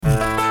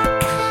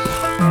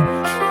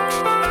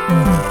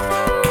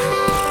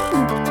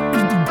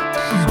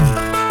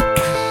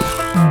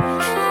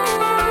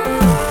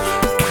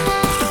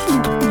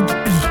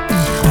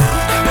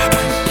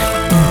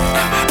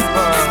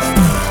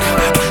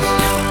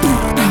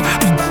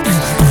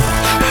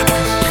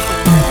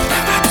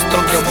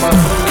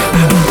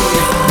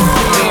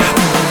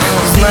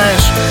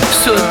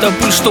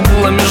что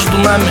было между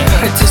нами.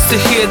 Эти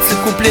стихи, эти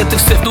куплеты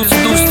все в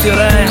дузду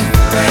стираем.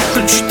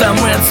 Ключи-то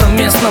мы от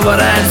совместного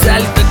рая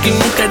взяли, так и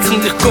миг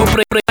один легко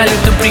проиграли.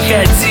 Ты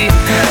приходи,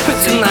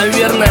 хоть и,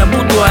 наверное,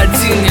 буду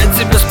один. Я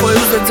тебе спою,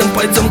 затем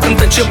пойдем к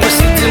НТЧ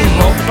посидим.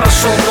 Но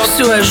прошел год,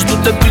 все, я жду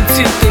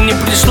аппетит. Ты не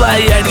пришла,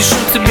 я решил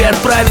тебе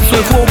отправить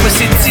свой флоу по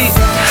сети.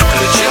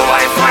 Включи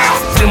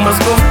Wi-Fi, ты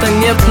мозгов-то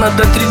нет,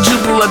 надо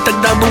 3G было,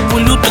 тогда был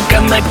бы лютый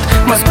коннект.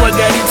 Москва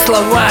горит,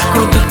 слова,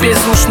 крутых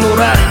песен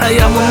шнура. А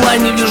я в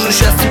онлайне вижу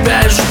сейчас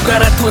тебя и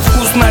жугара. Твой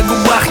вкус на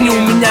губах, не у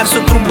меня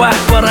все труба.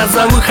 Пора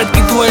за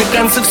выходки, твои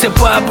концы все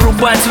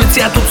пообрубать. Ведь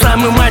я тут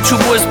самый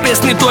мачо-бой с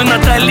песней той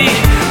Натали.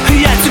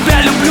 Я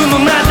тебя люблю, но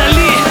надо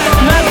ли,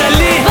 надо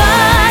ли?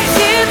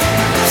 Хватит,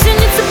 все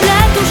не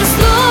цепляет, уже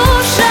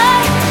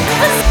слушай.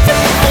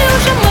 Ты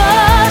уже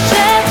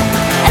может,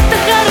 это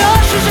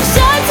хорош, уже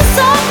все эти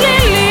сопли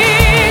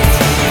лить.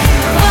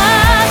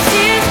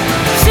 Хватит,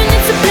 все не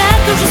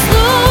цепляет, уже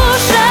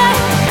слушай.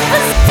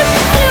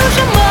 Ты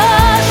уже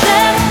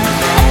может,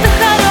 это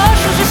хорош,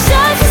 уже все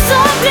эти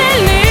сопли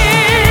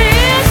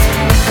лить.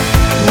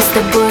 Мы с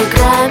тобой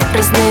играем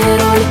разные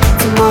роли,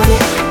 тем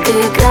более ты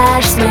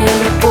играешь с моей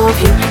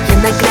любовью. Я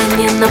на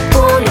грани, на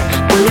поле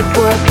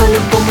боя,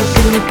 по-любому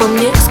ты не по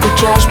мне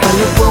скучаешь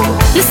по-любому.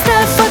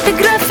 Листаю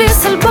фотографии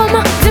с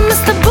альбома, где мы с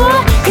тобой,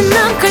 и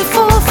нам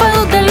кайфово.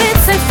 Файл удалить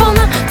с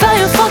айфона,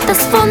 твое фото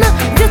с фона,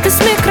 где ты с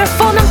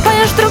микрофона.